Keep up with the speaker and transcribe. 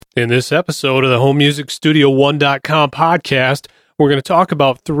In this episode of the HomeMusicStudio1.com podcast, we're going to talk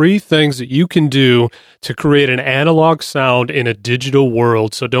about 3 things that you can do to create an analog sound in a digital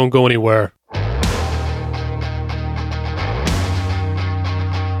world, so don't go anywhere.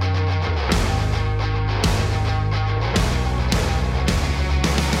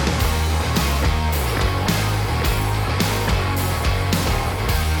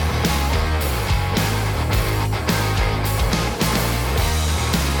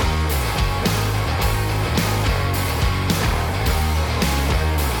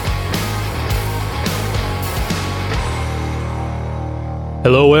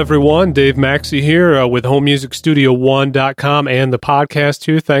 Hello, everyone. Dave Maxey here with HomeMusicStudio1.com and the podcast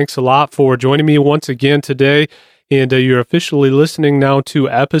here. Thanks a lot for joining me once again today. And you're officially listening now to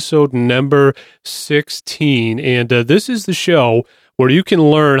episode number 16. And this is the show where you can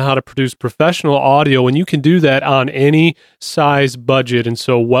learn how to produce professional audio, and you can do that on any size budget. And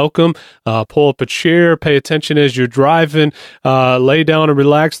so welcome. Pull up a chair, pay attention as you're driving, lay down and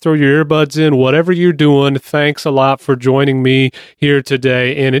relax, throw your earbuds in, whatever you're doing. Thanks a lot for joining me here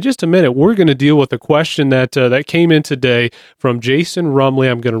today. And in just a minute, we're going to deal with a question that came in today from Jason Rumley.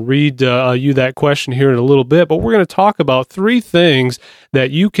 I'm going to read you that question here in a little bit, but we're going to talk about 3 things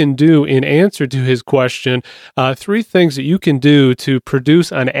that you can do in answer to his question, 3 things that you can do to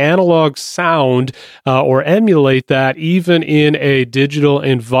produce an analog sound or emulate that even in a digital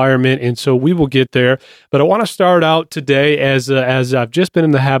environment. And so we will get there. But I want to start out today as I've just been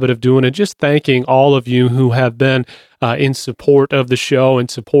in the habit of doing, and just thanking all of you who have been in support of the show, in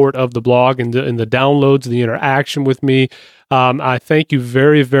support of the blog, and the downloads, the interaction with me. I thank you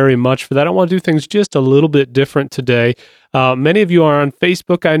very, very much for that. I want to do things just a little bit different today. Many of you are on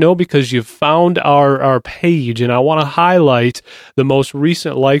Facebook, I know, because you've found our page, and I want to highlight the most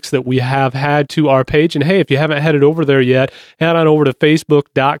recent likes that we have had to our page. And hey, if you haven't headed over there yet, head on over to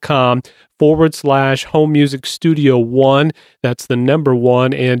facebook.com/Home Music Studio 1. That's the number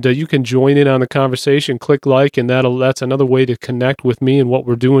 1. And you can join in on the conversation, click like, and that's another way to connect with me and what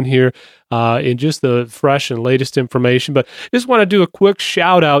we're doing here in just the fresh and latest information. But just want to do a quick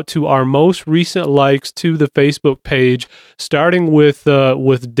shout out to our most recent likes to the Facebook page, starting with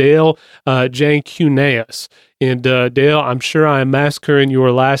Dale Jankuneus. And Dale, I'm sure I'm massacring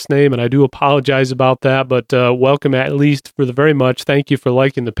your last name, and I do apologize about that, but welcome at least for the very much. Thank you for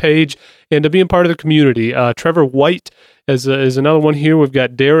liking the page and to being part of the community. Trevor White is another one here. We've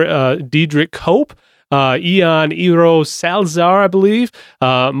got Diedrich Cope, Ian Iro Salazar, I believe,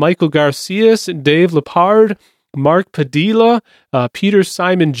 Michael Garcias, Dave Lepard, Mark Padilla, Peter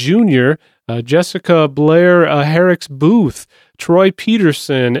Simon Jr., Jessica Blair Herrick's Booth, Troy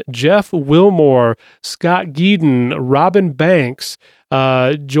Peterson, Jeff Wilmore, Scott Geeden, Robin Banks,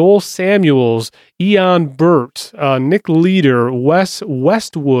 Joel Samuels, Eon Burt, Nick Leader, Wes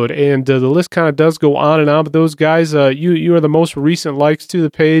Westwood, and the list kind of does go on and on, but those guys, you are the most recent likes to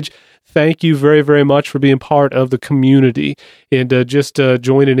the page. Thank you very, very much for being part of the community and just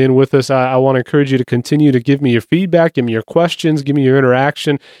joining in with us. I want to encourage you to continue to give me your feedback, give me your questions, give me your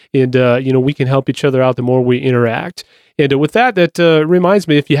interaction, and we can help each other out the more we interact. And with that reminds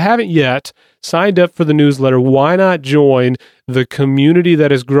me, if you haven't yet signed up for the newsletter, why not join the community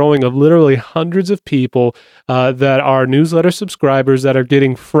that is growing of literally hundreds of people that are newsletter subscribers that are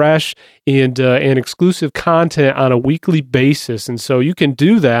getting fresh and exclusive content on a weekly basis. And so you can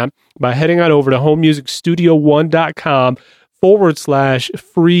do that by heading on over to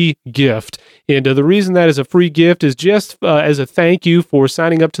HomeMusicStudio1.com/free gift. And the reason that is a free gift is just as a thank you for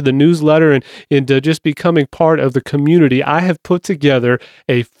signing up to the newsletter and just becoming part of the community. I have put together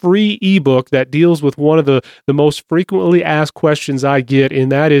a free ebook that deals with one of the most frequently asked questions I get,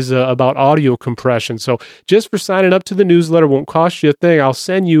 and that is about audio compression. So just for signing up to the newsletter, won't cost you a thing. I'll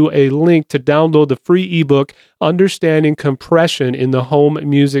send you a link to download the free ebook, Understanding Compression in the Home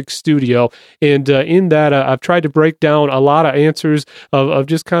Music Studio. And in that, I've tried to break down a lot of answers of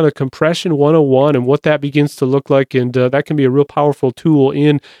just kind of compression 101 and what that begins to look like. And that can be a real powerful tool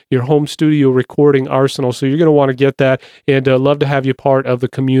in your home studio recording arsenal. So you're going to want to get that, and love to have you part of the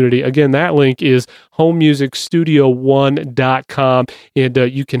community. Again, that link is HomeMusicStudio1.com, and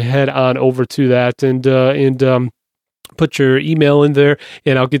you can head on over to that and put your email in there,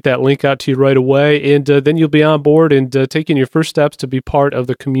 and I'll get that link out to you right away. And then you'll be on board and taking your first steps to be part of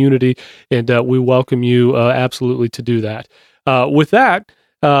the community. And we welcome you absolutely to do that. With that,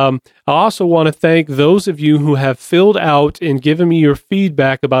 I also want to thank those of you who have filled out and given me your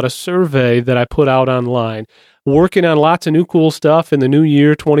feedback about a survey that I put out online. working on lots of new cool stuff in the new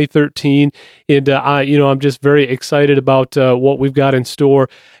year, 2013. And, I'm just very excited about what we've got in store.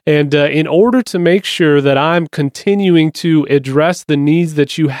 And in order to make sure that I'm continuing to address the needs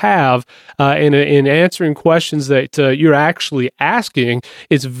that you have in answering questions that you're actually asking,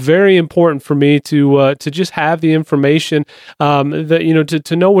 it's very important for me to just have the information that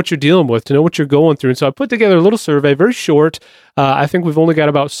to know what you're dealing with, to know what you're going through. And so I put together a little survey, very short. I think we've only got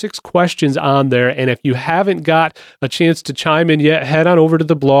about 6 questions on there. And if you haven't got a chance to chime in yet, head on over to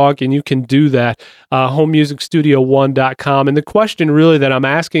the blog and you can do that, homemusicstudio1.com. And the question really that I'm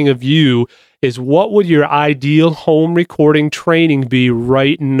asking of you is, what would your ideal home recording training be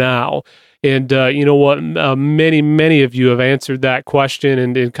right now? And you know what? Many of you have answered that question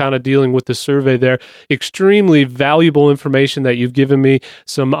and kind of dealing with the survey there. Extremely valuable information that you've given me,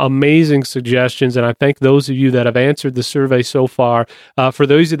 some amazing suggestions, and I thank those of you that have answered the survey so far. For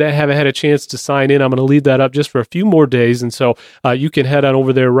those of you that haven't had a chance to sign in, I'm going to leave that up just for a few more days, and so you can head on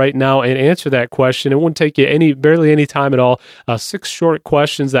over there right now and answer that question. It won't take you barely any time at all. 6 short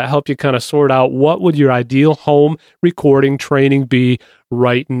questions that help you kind of sort out what would your ideal home recording training be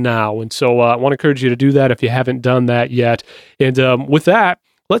right now. And so I want to encourage you to do that if you haven't done that yet. And with that,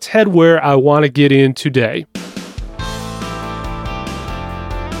 let's head where I want to get in today.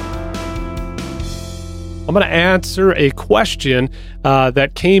 I'm going to answer a question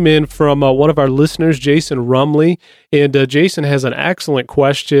that came in from one of our listeners, Jason Rumley. And Jason has an excellent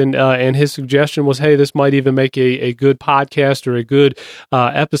question, and his suggestion was, hey, this might even make a good podcast or a good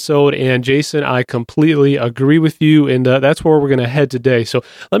episode. And Jason, I completely agree with you, and that's where we're going to head today. So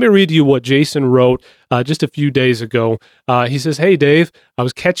let me read you what Jason wrote just a few days ago. He says, hey, Dave, I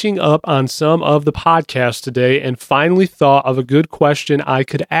was catching up on some of the podcasts today and finally thought of a good question I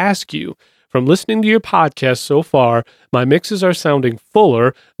could ask you. From listening to your podcast so far, my mixes are sounding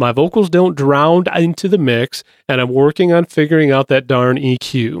fuller, my vocals don't drown into the mix, and I'm working on figuring out that darn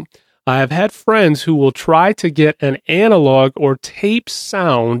EQ. I have had friends who will try to get an analog or tape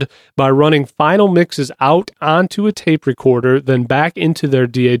sound by running final mixes out onto a tape recorder, then back into their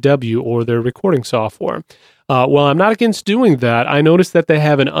DAW or their recording software. While I'm not against doing that, I noticed that they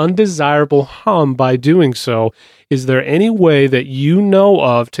have an undesirable hum by doing so. Is there any way that you know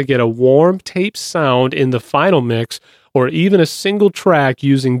of to get a warm tape sound in the final mix or even a single track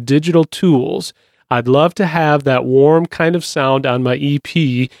using digital tools? I'd love to have that warm kind of sound on my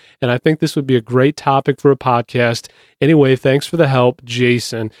EP, and I think this would be a great topic for a podcast. Anyway, thanks for the help,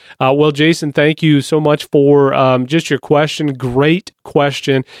 Jason. Well, Jason, thank you so much for just your question. Great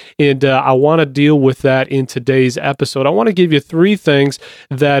question, and I want to deal with that in today's episode. I want to give you 3 things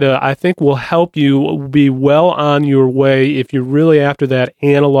that I think will help you be well on your way if you're really after that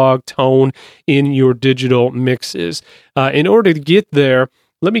analog tone in your digital mixes. In order to get there,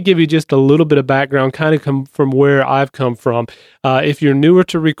 let me give you just a little bit of background, kind of come from where I've come from. If you're newer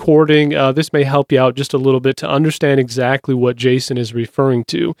to recording, this may help you out just a little bit to understand exactly what Jason is referring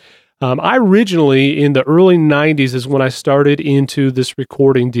to. I originally, in the early 90s, is when I started into this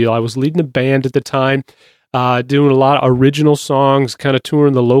recording deal. I was leading a band at the time, doing a lot of original songs, kind of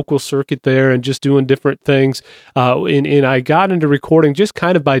touring the local circuit there and just doing different things. And I got into recording just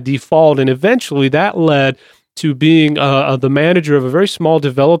kind of by default, and eventually that led to being the manager of a very small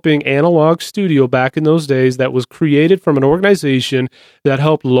developing analog studio back in those days that was created from an organization that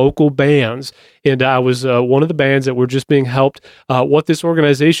helped local bands. And I was one of the bands that were just being helped. What this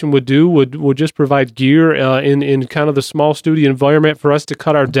organization would do would just provide gear in kind of the small studio environment for us to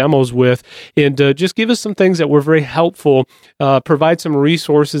cut our demos with, and just give us some things that were very helpful, provide some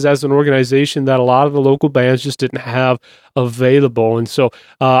resources as an organization that a lot of the local bands just didn't have available. And so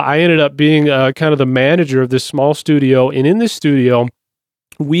I ended up being kind of the manager of this small studio, and in this studio,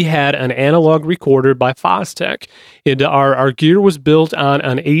 we had an analog recorder by Fostech, and our gear was built on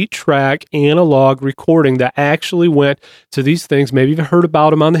an 8-track analog recording that actually went to these things. Maybe you've heard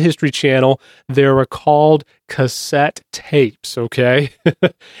about them on the History Channel. They're called cassette tapes, okay?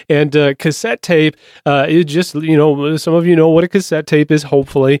 And cassette tape, it just, some of you know what a cassette tape is,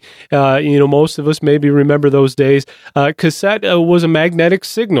 hopefully. Most of us maybe remember those days. Cassette was a magnetic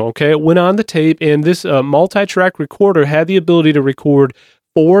signal, okay? It went on the tape, and this multi-track recorder had the ability to record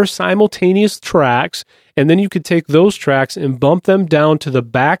 4 simultaneous tracks, and then you could take those tracks and bump them down to the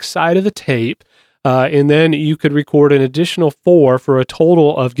back side of the tape, and then you could record an additional 4 for a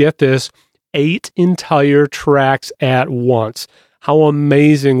total of, get this, 8 entire tracks at once. How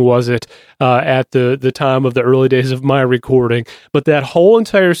amazing was it? at the time of the early days of my recording. But that whole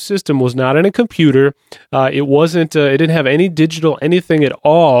entire system was not in a computer. It wasn't. It didn't have any digital anything at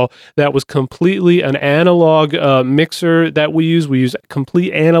all. That was completely an analog mixer that we use. We use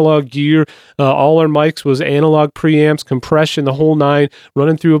complete analog gear. All our mics was analog preamps, compression, the whole nine,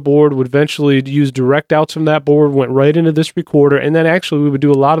 running through a board. Would eventually use direct outs from that board, went right into this recorder, and then actually we would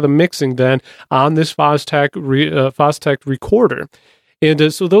do a lot of the mixing then on this Fostech recorder.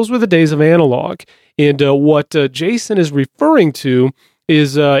 And so those were the days of analog. And what Jason is referring to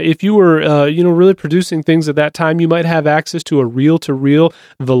is if you were, really producing things at that time, you might have access to a reel-to-reel.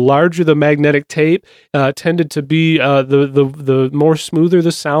 The larger the magnetic tape tended to be, the more smoother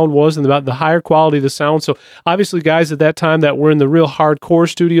the sound was and the higher quality the sound. So obviously guys at that time that were in the real hardcore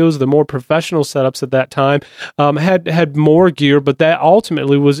studios, the more professional setups at that time, had more gear, but that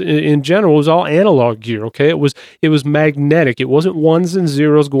ultimately was, in general, was all analog gear, okay? It was magnetic. It wasn't ones and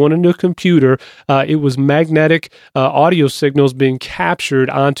zeros going into a computer. It was magnetic audio signals being captured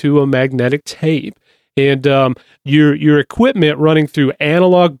onto a magnetic tape. And your equipment running through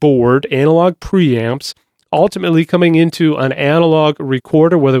analog board, analog preamps, ultimately coming into an analog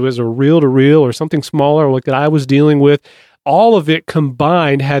recorder, whether it was a reel-to-reel or something smaller like that I was dealing with, all of it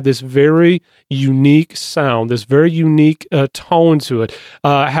combined had this very unique sound, this very unique tone to it,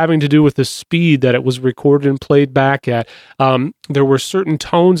 having to do with the speed that it was recorded and played back at. There were certain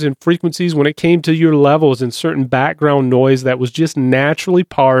tones and frequencies when it came to your levels and certain background noise that was just naturally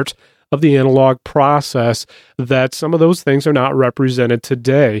part of the analog process, that some of those things are not represented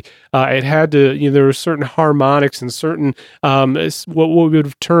today. It had to, there were certain harmonics and certain, what we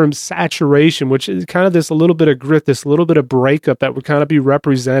would term saturation, which is kind of this a little bit of grit, this little bit of breakup that would kind of be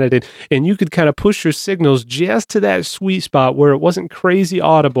represented. And you could kind of push your signals just to that sweet spot where it wasn't crazy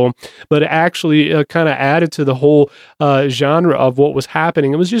audible, but it actually kind of added to the whole genre of what was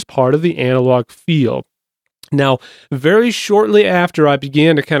happening. It was just part of the analog feel. Now, very shortly after I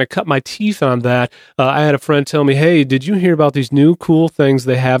began to kind of cut my teeth on that, I had a friend tell me, hey, did you hear about these new cool things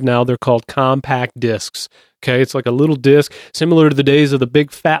they have now? They're called compact discs. Okay, it's like a little disc, similar to the days of the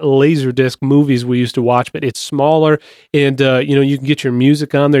big fat laser disc movies we used to watch, but it's smaller, and you can get your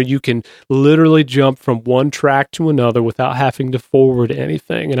music on there. You can literally jump from one track to another without having to forward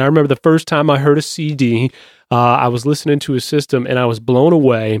anything. And I remember the first time I heard a CD, I was listening to a system, and I was blown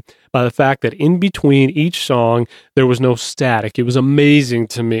away by the fact that in between each song, there was no static. It was amazing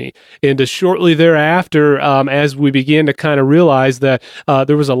to me. And shortly thereafter, as we began to kind of realize that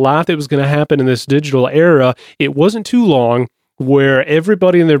there was a lot that was going to happen in this digital era, it wasn't too long where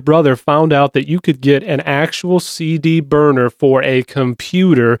everybody and their brother found out that you could get an actual CD burner for a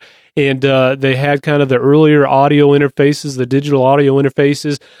computer. And they had kind of the earlier audio interfaces, the digital audio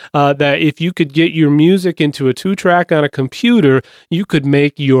interfaces, that if you could get your music into a 2-track on a computer, you could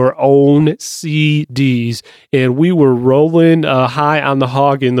make your own CDs. And we were rolling high on the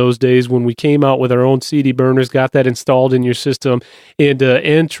hog in those days when we came out with our own CD burners, got that installed in your system. And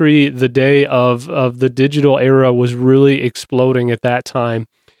entry, the day of the digital era was really exploding at that time.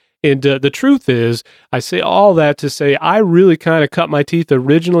 And the truth is, I say all that to say I really kind of cut my teeth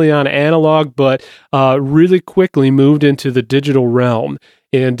originally on analog, but really quickly moved into the digital realm.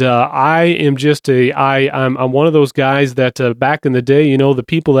 And I am just I'm one of those guys that back in the day, the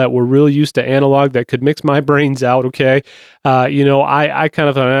people that were really used to analog that could mix my brains out, okay? I kind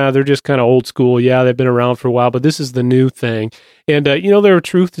of thought, they're just kind of old school. Yeah, they've been around for a while, but this is the new thing. And, there was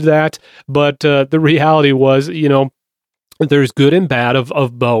truth to that, but the reality was, there's good and bad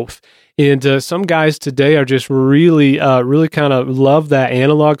of both. And some guys today are just really kind of love that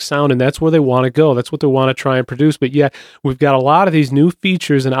analog sound, and that's where they want to go. That's what they want to try and produce. But yeah, we've got a lot of these new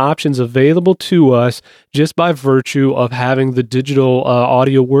features and options available to us just by virtue of having the digital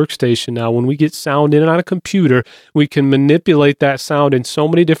audio workstation. Now, when we get sound in and on a computer, we can manipulate that sound in so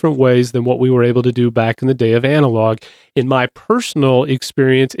many different ways than what we were able to do back in the day of analog. In my personal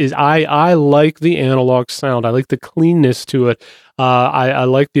experience is I like the analog sound. I like the cleanness to it. I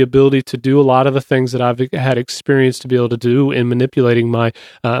like the ability to do a lot of the things that I've had experience to be able to do in manipulating my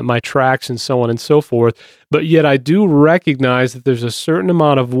my tracks and so on and so forth. But yet I do recognize that there's a certain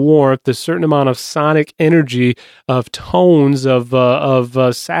amount of warmth, a certain amount of sonic energy, of tones, of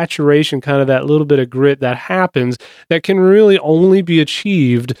saturation, kind of that little bit of grit that happens that can really only be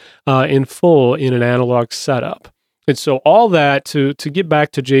achieved in full in an analog setup. And so all that, to get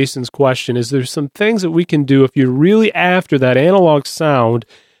back to Jason's question, is there's some things that we can do if you're really after that analog sound,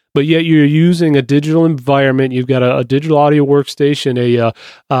 but yet you're using a digital environment. You've got a digital audio workstation,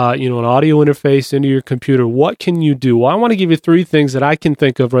 an audio interface into your computer. What can you do? Well, I want to give you 3 things that I can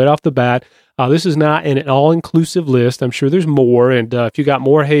think of right off the bat This is not an all-inclusive list. I'm sure there's more, and if you got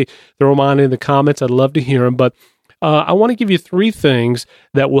more, hey, throw them on in the comments. I'd love to hear them, but I want to give you 3 things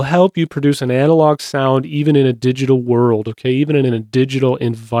that will help you produce an analog sound even in a digital world, okay, even in a digital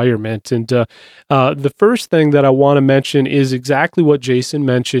environment. And the first thing that I want to mention is exactly what Jason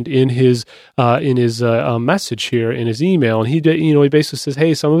mentioned in his message here, in his email. And he basically says,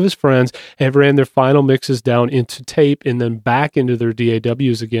 hey, some of his friends have ran their final mixes down into tape and then back into their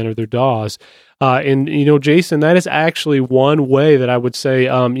DAWs again, or their DAWs. And Jason, that is actually one way that I would say,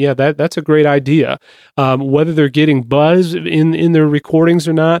 that's a great idea. Whether they're getting buzz in their recordings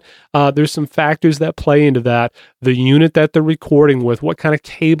or not, there's some factors that play into that. The unit that they're recording with, what kind of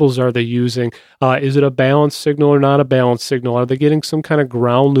cables are they using? Is it a balanced signal or not a balanced signal? Are they getting some kind of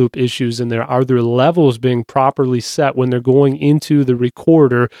ground loop issues in there? Are their levels being properly set when they're going into the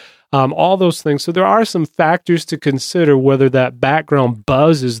recorder? All those things. So there are some factors to consider whether that background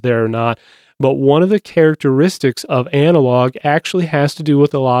buzz is there or not. But one of the characteristics of analog actually has to do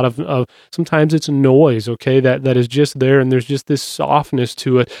with a lot of sometimes it's noise, okay, that is just there, and there's just this softness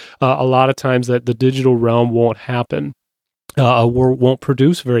to it. A lot of times that the digital realm won't happen. Or won't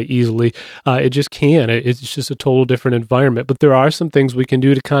produce very easily. It just can. It's just a total different environment. But there are some things we can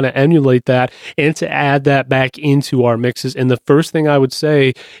do to kind of emulate that and to add that back into our mixes. And the first thing I would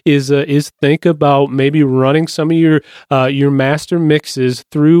say is think about maybe running some of your master mixes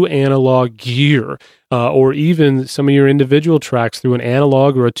through analog gear. Or even some of your individual tracks through an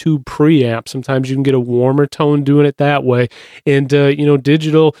analog or a tube preamp. Sometimes you can get a warmer tone doing it that way. And,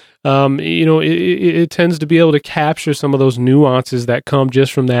 digital, it tends to be able to capture some of those nuances that come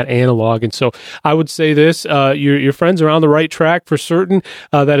just from that analog. And so I would say this, your friends are on the right track for certain.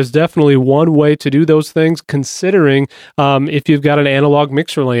 That is definitely one way to do those things, considering if you've got an analog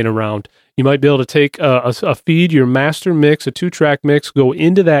mixer laying around. You might be able to take a feed, your master mix, a 2-track mix, go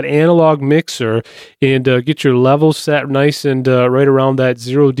into that analog mixer and get your levels set nice and right around that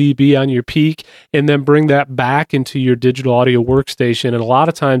 0 dB on your peak, and then bring that back into your digital audio workstation. And a lot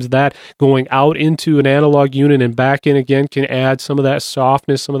of times that going out into an analog unit and back in again can add some of that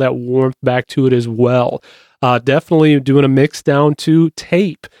softness, some of that warmth back to it as well. Definitely doing a mix down to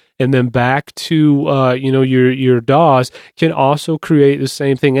tape and then back to your DAWs can also create the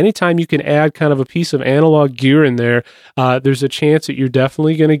same thing. Anytime you can add kind of a piece of analog gear in there, there's a chance that you're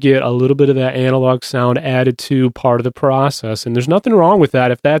definitely going to get a little bit of that analog sound added to part of the process. And there's nothing wrong with that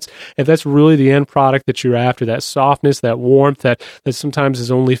if that's really the end product that you're after, that softness, that warmth that sometimes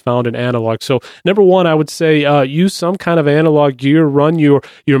is only found in analog. So number one, I would say use some kind of analog gear, run your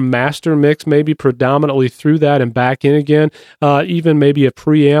master mix maybe predominantly through that and back in again. Even maybe a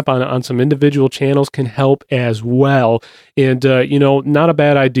preamp on some individual channels can help as well. And, not a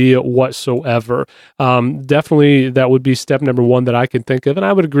bad idea whatsoever. Definitely that would be step number one that I can think of. And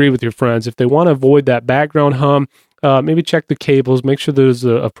I would agree with your friends. If they want to avoid that background hum, maybe check the cables, make sure there's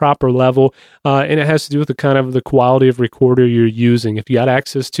a proper level, and it has to do with the quality of recorder you're using. If you got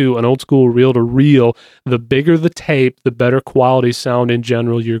access to an old school reel-to-reel, the bigger the tape, the better quality sound in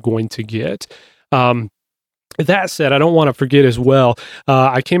general you're going to get. That said, I don't want to forget as well,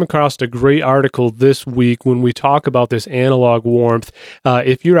 I came across a great article this week when we talk about this analog warmth.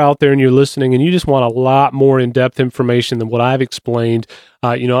 If you're out there and you're listening and you just want a lot more in-depth information than what I've explained,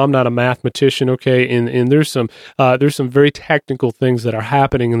 I'm not a mathematician, okay, and there's some very technical things that are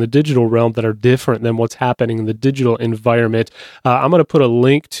happening in the digital realm that are different than what's happening in the digital environment. I'm going to put a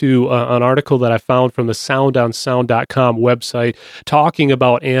link to an article that I found from the soundonsound.com website talking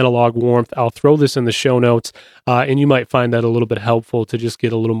about analog warmth. I'll throw this in the show notes, and you might find that a little bit helpful to just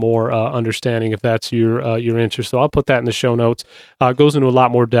get a little more understanding if that's your interest. So I'll put that in the show notes. It goes into a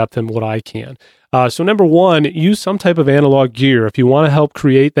lot more depth than what I can. So number one, use some type of analog gear. If you want to help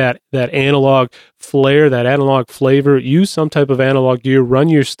create that analog flair, that analog flavor, use some type of analog gear, run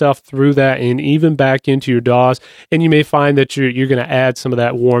your stuff through that and even back into your DAWs, and you may find that you're going to add some of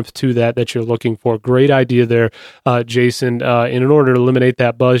that warmth to that you're looking for. Great idea there, Jason. And in order to eliminate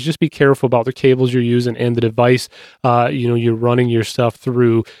that buzz, just be careful about the cables you're using and the device you're running your stuff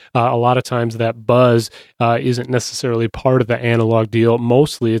through. A lot of times that buzz isn't necessarily part of the analog deal.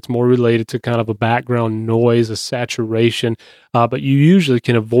 Mostly it's more related to kind of a background noise, a saturation, but you usually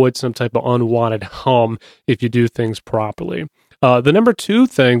can avoid some type of unwanted hum if you do things properly. The number two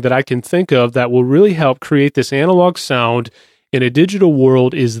thing that I can think of that will really help create this analog sound in a digital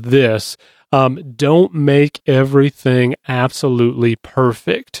world is this. Don't make everything absolutely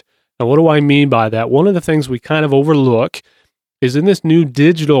perfect. Now, what do I mean by that? One of the things we kind of overlook is in this new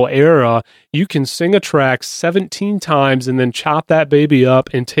digital era, you can sing a track 17 times and then chop that baby up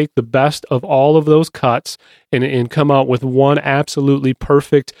and take the best of all of those cuts and come out with one absolutely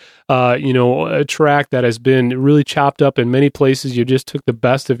perfect, a track that has been really chopped up in many places. You just took the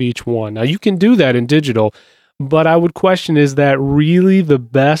best of each one. Now, you can do that in digital, but I would question, is that really the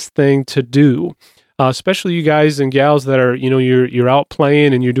best thing to do? Especially you guys and gals that are, you're out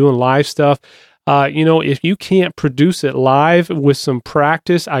playing and you're doing live stuff. If you can't produce it live with some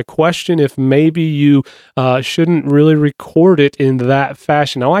practice, I question if maybe you shouldn't really record it in that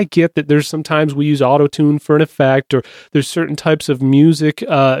fashion. Now, I get that there's sometimes we use auto-tune for an effect, or there's certain types of music,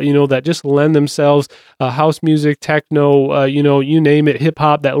 that just lend themselves, house music, techno, you name it,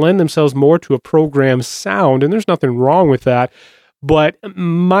 hip-hop, that lend themselves more to a programmed sound, and there's nothing wrong with that. But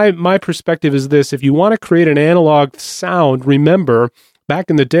my perspective is this: if you want to create an analog sound, remember, back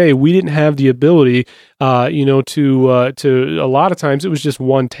in the day, we didn't have the ability, to a lot of times it was just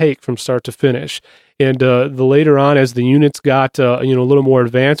one take from start to finish. And the later on, as the units got a little more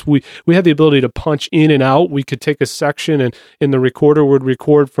advanced, we had the ability to punch in and out. We could take a section, and the recorder would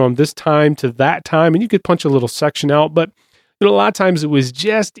record from this time to that time, and you could punch a little section out. But a lot of times it was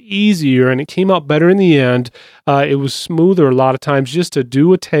just easier, and it came out better in the end. It was smoother a lot of times just to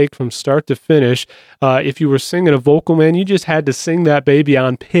do a take from start to finish. If you were singing a vocal, man, you just had to sing that baby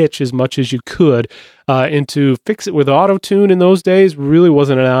on pitch as much as you could. And to fix it with auto-tune in those days really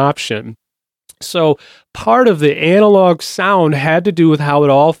wasn't an option. So part of the analog sound had to do with how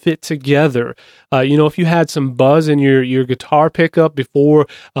it all fit together. If you had some buzz in your guitar pickup before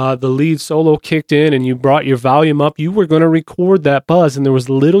the lead solo kicked in and you brought your volume up, you were going to record that buzz, and there was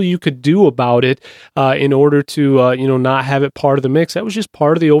little you could do about it in order to not have it part of the mix. That was just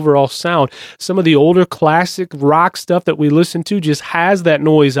part of the overall sound. Some of the older classic rock stuff that we listen to just has that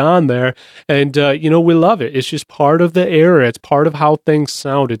noise on there, and we love it. It's just part of the era. It's part of how things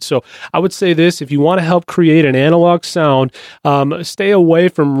sounded. So I would say this: if you want to help create an analog sound, stay away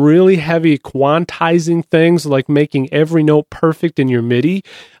from really heavy quantizing things like making every note perfect in your MIDI.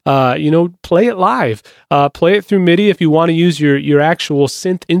 Play it live. Play it through MIDI if you want to use your actual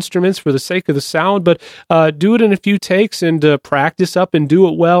synth instruments for the sake of the sound, but do it in a few takes and practice up and do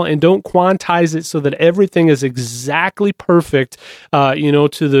it well, and don't quantize it so that everything is exactly perfect,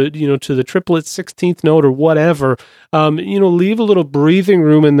 to the triplet 16th note or whatever. Leave a little breathing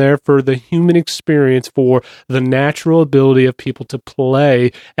room in there for the human experience, for the natural ability of people to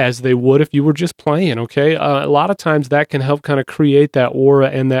play as they would if you were just playing, okay? A lot of times that can help kind of create that aura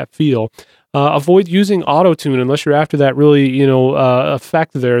and that feel. Avoid using auto-tune unless you're after that really,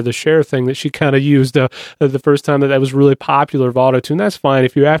 effect there, the Cher thing that she kind of used the first time that was really popular of auto-tune. That's fine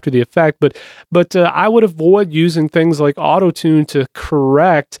if you're after the effect, but I would avoid using things like auto-tune to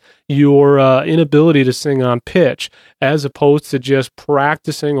correct your inability to sing on pitch, as opposed to just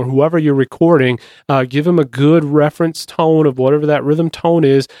practicing, or whoever you're recording, give them a good reference tone of whatever that rhythm tone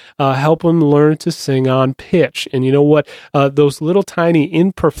is, help them learn to sing on pitch. And you know what? Those little tiny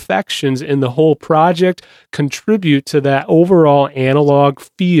imperfections in the whole project contribute to that overall analog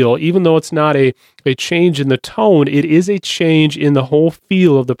feel. Even though it's not a change in the tone, it is a change in the whole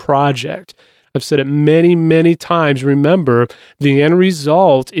feel of the project. I've said it many, many times. Remember, the end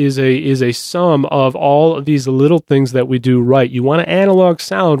result is a sum of all of these little things that we do right. You want an analog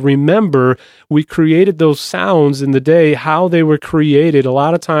sound. Remember, we created those sounds in the day, how they were created. A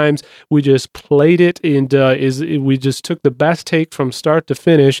lot of times we just played it, and we just took the best take from start to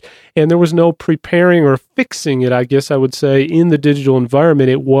finish, and there was no preparing or fixing it, I guess I would say, in the digital environment.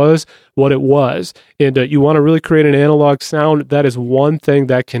 It was what it was. And you want to really create an analog sound, that is one thing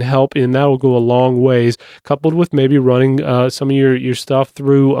that can help, and that will go a long ways, coupled with maybe running some of your stuff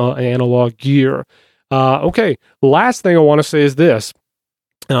through analog gear. Okay, last thing I want to say is this.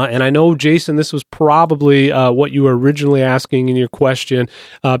 And I know, Jason, this was probably what you were originally asking in your question,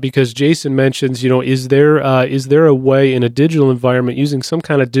 because Jason mentions, is there a way in a digital environment using some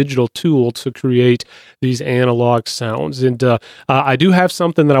kind of digital tool to create these analog sounds? And I do have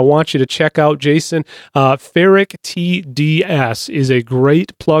something that I want you to check out, Jason. Ferric TDS is a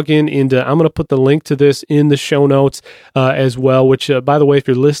great plugin, and I'm going to put the link to this in the show notes as well, which, by the way, if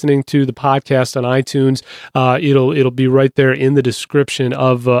you're listening to the podcast on iTunes, it'll be right there in the description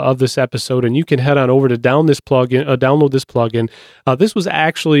of of this episode, and you can head on over to download this plugin. This was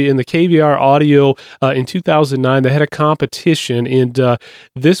actually in the KVR Audio in 2009. They had a competition, and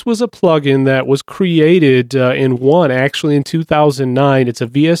this was a plugin that was created and won actually in 2009. It's a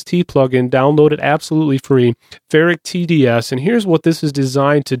VST plugin. Download it absolutely free. Ferric TDS, and here's what this is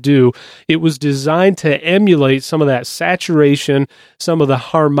designed to do. It was designed to emulate some of that saturation, some of the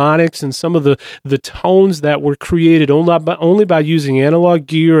harmonics, and some of the tones that were created only by using analog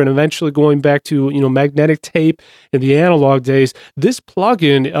gear, and eventually going back to magnetic tape in the analog days. This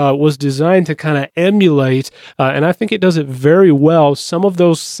plugin was designed to kind of emulate, and I think it does it very well, some of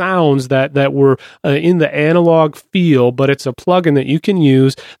those sounds that were in the analog feel, but it's a plugin that you can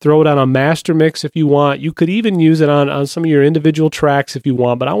use, throw it on a master mix if you want. You could even use it on some of your individual tracks if you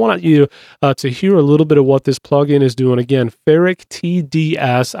want, but I want you to hear a little bit of what this plugin is doing. Again, Ferric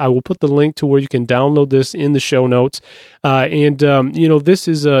TDS. I will put the link to where you can download this in the show notes. This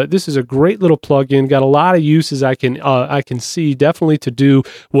is a great little plugin. Got a lot of uses I can see, definitely to do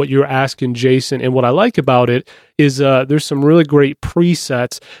what you're asking, Jason. And what I like about it is there's some really great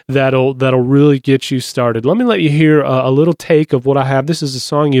presets that'll really get you started. Let me let you hear a little take of what I have. This is a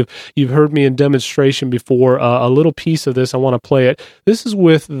song you've heard me in demonstration before. A little piece of this, I want to play it. This is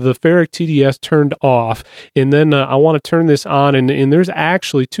with the Ferric TDS turned off, and then I want to turn this on, and there's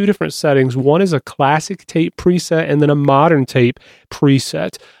actually two different settings. One is a classic tape preset, and then a modern tape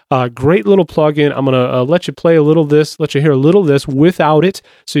preset. Great little plugin. I'm going to let you hear a little of this without it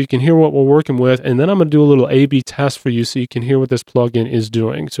so you can hear what we're working with. And then I'm going to do a little A/B test for you so you can hear what this plugin is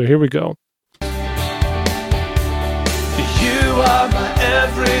doing. So here we go. You are my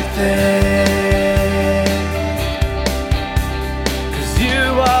everything. 'Cause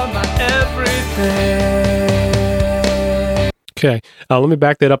you are my everything. Okay, let me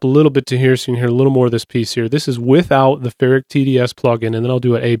back that up a little bit to here so you can hear a little more of this piece here. This is without the Ferric TDS plugin, and then I'll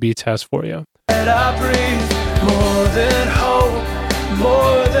do an A/B test for you. And I breathe more than hope,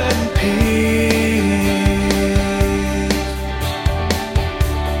 more than peace.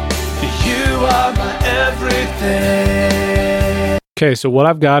 You are my everything. Okay, so what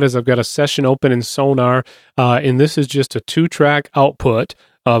I've got is I've got a session open in Sonar, and this is just a 2-track output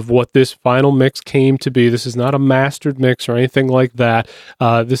of what this final mix came to be. This is not a mastered mix or anything like that.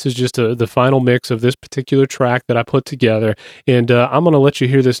 This is just the final mix of this particular track that I put together. And I'm going to let you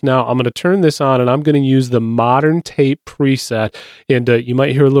hear this now. I'm going to turn this on, and I'm going to use the modern tape preset. And you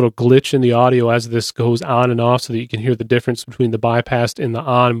might hear a little glitch in the audio as this goes on and off so that you can hear the difference between the bypassed and the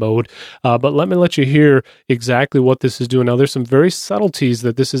on mode. But let me let you hear exactly what this is doing. Now, there's some very subtleties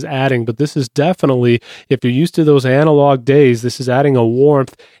that this is adding, but this is definitely, if you're used to those analog days, this is adding a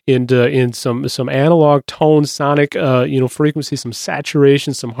warmth in some analog tone, sonic, frequency, some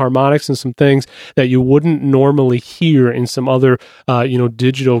saturation, some harmonics, and some things that you wouldn't normally hear in some other,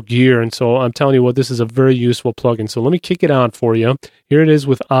 digital gear. And so I'm telling you what, this is a very useful plugin. So let me kick it on for you. Here it is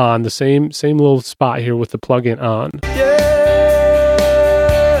with on, the same little spot here with the plugin on. Yeah.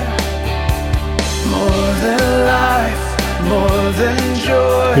 More than life, more than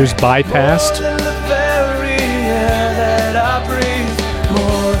joy. Here's bypassed. More than the very air that I breathe.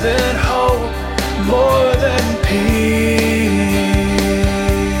 More than hope, more than peace.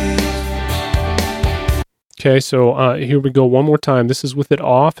 Okay, so here we go one more time. This is with it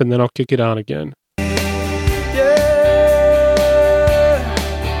off, and then I'll kick it on again. Yeah.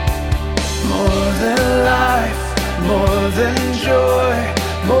 More than life, more than joy,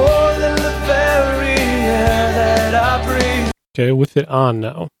 more than the very air that I breathe. Okay, with it on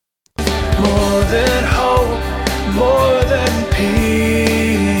now. More than hope, more than peace.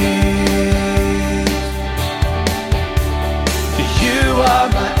 You are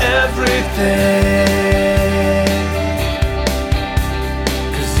my everything.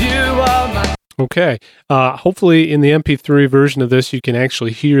 'Cause you are my. Okay. Hopefully in the MP3 version of this, you can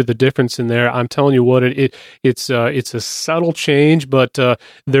actually hear the difference in there. I'm telling you what, it's a subtle change, but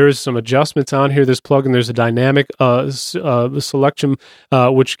there's some adjustments on here. This plugin, there's a dynamic selection,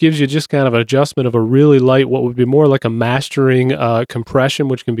 which gives you just kind of an adjustment of a really light, what would be more like a mastering compression,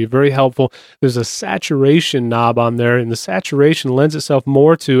 which can be very helpful. There's a saturation knob on there, and the saturation lends itself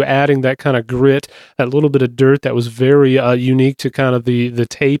more to adding that kind of grit, that little bit of dirt that was very unique to kind of the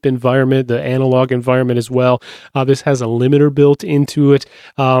tape environment, the analog analog environment as well. This has a limiter built into it.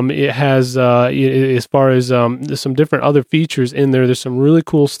 It has, as far as there's some different other features in there, there's some really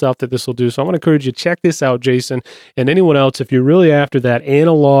cool stuff that this will do. So I want to encourage you to check this out, Jason, and anyone else. If you're really after that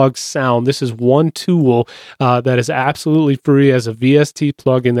analog sound, this is one tool that is absolutely free as a VST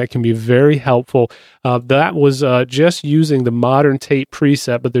plugin that can be very helpful. That was just using the modern tape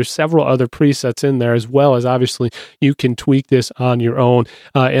preset, but there's several other presets in there as well, as obviously you can tweak this on your own.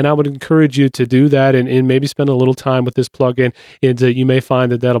 And I would encourage you to do that and maybe spend a little time with this plugin, and you may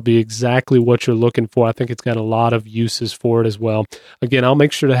find that that'll be exactly what you're looking for. I think it's got a lot of uses for it as well. Again, I'll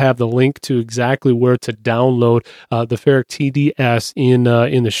make sure to have the link to exactly where to download the Ferric TDS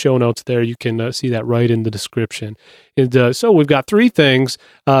in the show notes there. You can see that right in the description. And so we've got three things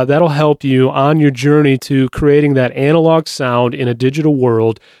that'll help you on your journey to creating that analog sound in a digital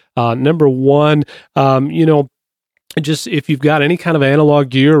world. Number one, just if you've got any kind of analog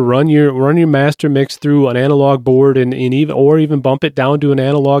gear, run your master mix through an analog board and even bump it down to an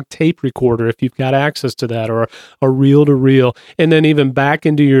analog tape recorder if you've got access to that, or a reel to reel, and then even back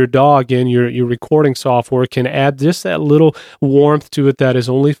into your DAW again, your recording software can add just that little warmth to it that is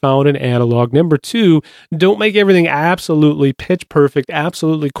only found in analog. Number two, don't make everything absolutely pitch perfect,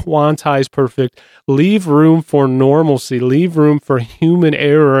 absolutely quantized perfect. Leave room for normalcy, leave room for human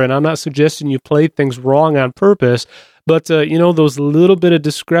error, and I'm not suggesting you play things wrong on purpose, but, those little bit of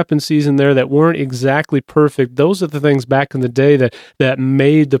discrepancies in there that weren't exactly perfect, those are the things back in the day that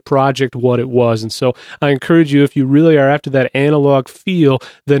made the project what it was. And so I encourage you, if you really are after that analog feel,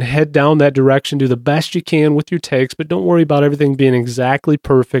 then head down that direction, do the best you can with your takes, but don't worry about everything being exactly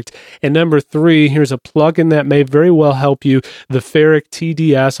perfect. And number three, here's a plugin that may very well help you, the Ferric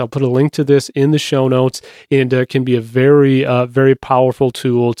TDS. I'll put a link to this in the show notes, and can be a very, very powerful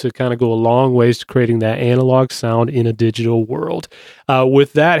tool to kind of go a long ways to creating that analog sound in a digital world.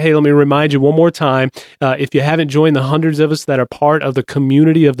 With that, hey, let me remind you one more time, if you haven't joined the hundreds of us that are part of the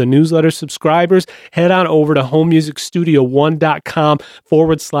community of the newsletter subscribers, head on over to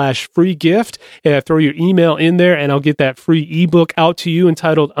homemusicstudio1.com/free gift. Throw your email in there and I'll get that free ebook out to you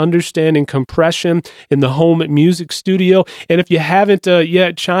entitled Understanding Compression in the Home Music Studio. And if you haven't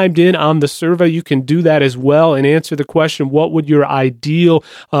yet chimed in on the survey, you can do that as well and answer the question, what would your ideal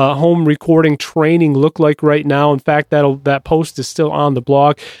home recording training look like right now? In fact, that post is still on the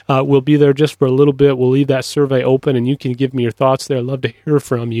blog. We'll be there just for a little bit. We'll leave that survey open and you can give me your thoughts there. I'd love to hear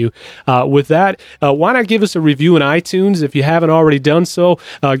from you. With that, why not give us a review in iTunes? If you haven't already done so,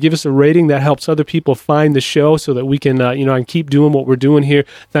 give us a rating. That helps other people find the show so that we can, and keep doing what we're doing here.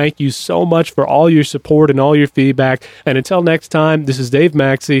 Thank you so much for all your support and all your feedback. And until next time, this is Dave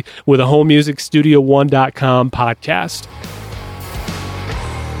Maxey with a HomeMusicStudio1.com podcast.